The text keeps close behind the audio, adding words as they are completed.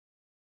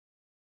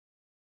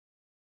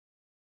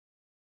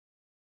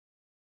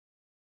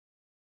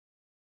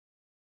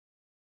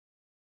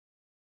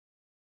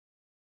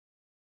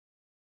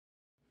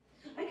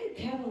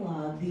to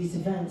catalog these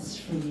events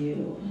for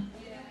you.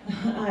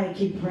 I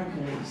keep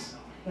records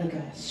like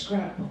a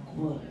scrapbook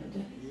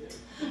would.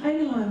 I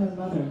know how my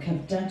mother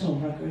kept dental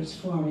records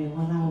for me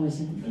when I was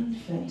an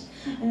infant,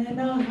 and I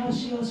know how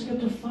she also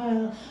kept a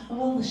file of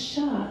all the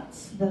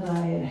shots that I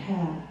had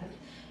had.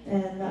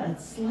 And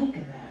it's like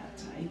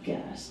that, I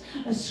guess,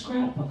 a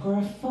scrapbook or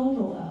a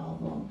photo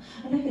album,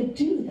 and I could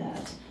do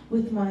that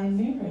with my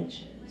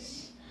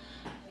marriages.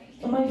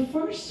 My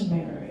first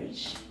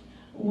marriage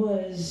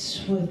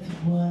was with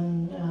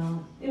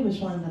one, it was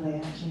one that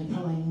I actually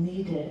probably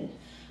needed,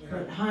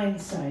 but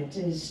hindsight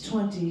is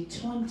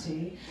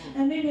 20/20,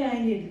 and maybe I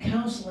needed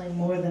counseling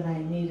more than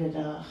I needed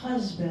a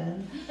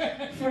husband.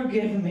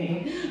 Forgive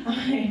me,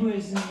 I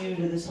was new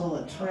to this whole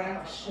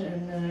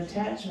attraction and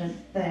attachment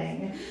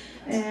thing,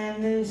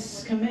 and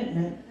this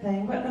commitment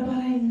thing, but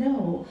I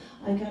know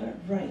I got it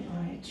right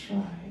when I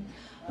tried.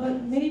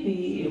 But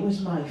maybe it was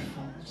my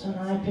fault, and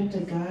I picked a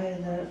guy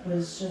that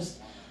was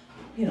just,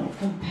 you know,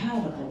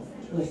 compatible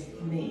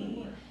with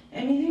me.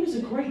 I mean, he was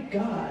a great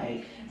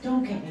guy,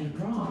 don't get me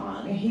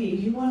wrong.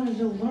 He wanted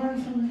to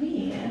learn from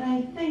me, and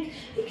I think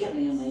he kept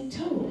me on my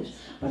toes,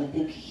 but I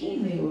think he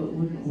knew it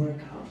wouldn't work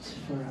out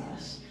for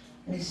us.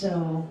 And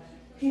so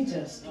he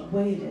just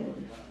waited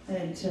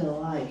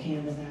until I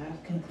came to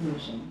that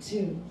conclusion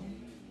too.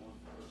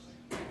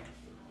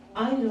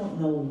 I don't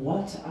know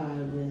what I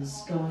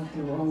was going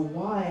through or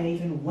why I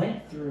even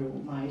went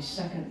through my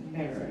second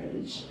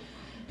marriage.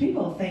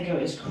 People think I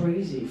was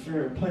crazy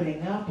for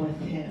putting up with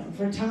him,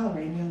 for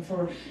tolerating him,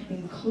 for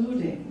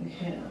including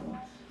him.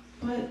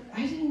 But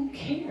I didn't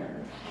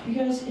care,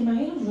 because in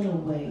my own little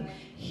way,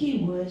 he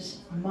was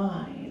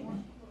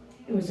mine.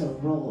 It was a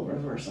role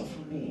reversal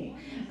for me.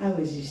 I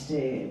was used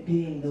to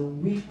being the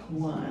weak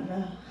one,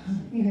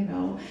 you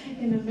know.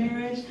 In a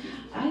marriage,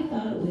 I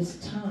thought it was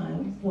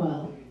time,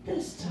 well,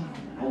 this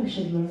time, I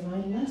should learn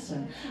my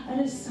lesson. I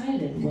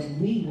decided when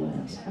we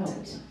went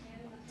out,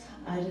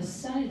 I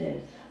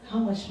decided how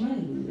much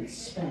money we would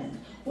spend,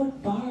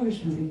 what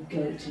bars we would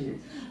go to.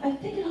 I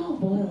think it all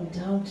boiled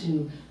down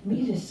to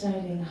me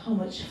deciding how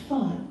much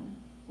fun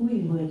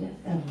we would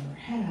ever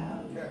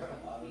have.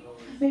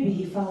 Maybe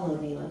he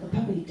followed me like a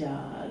puppy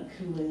dog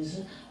who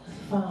was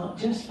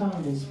just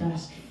found his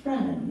best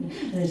friend,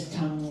 and his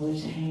tongue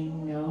was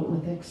hanging out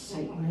with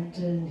excitement,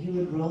 and he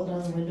would roll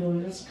down the window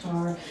of his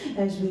car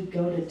as we'd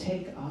go to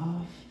take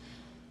off.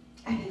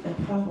 I think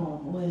the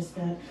problem was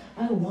that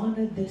I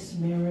wanted this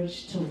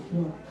marriage to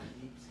work,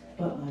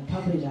 but my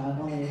puppy dog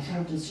only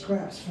attempted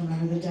scraps from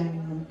under the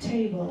dining room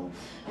table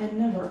and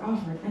never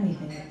offered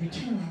anything in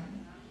return.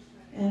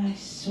 And I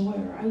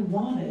swear, I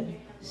wanted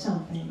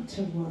something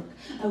to work.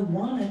 I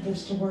wanted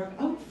this to work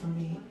out for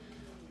me.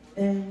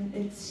 And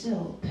it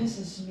still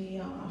pisses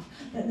me off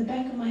that in the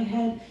back of my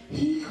head,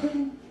 he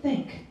couldn't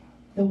think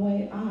the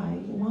way I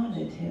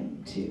wanted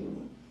him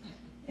to.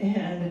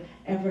 And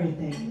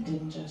everything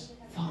didn't just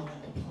fall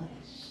into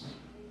place.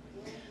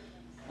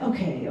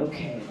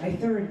 Okay, my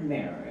third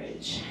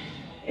marriage.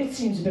 It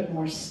seems a bit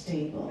more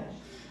stable.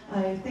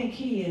 I think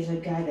he is a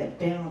guy that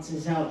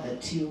balances out the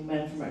two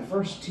men from my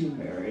first two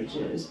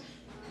marriages,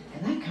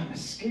 and that kind of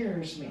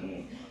scares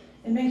me.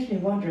 It makes me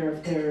wonder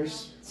if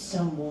there's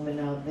some woman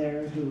out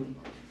there who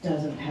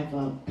doesn't have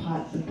a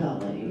pot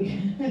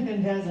belly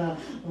and has a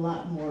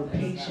lot more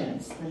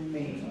patience than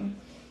me.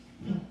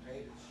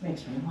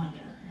 Makes me wonder.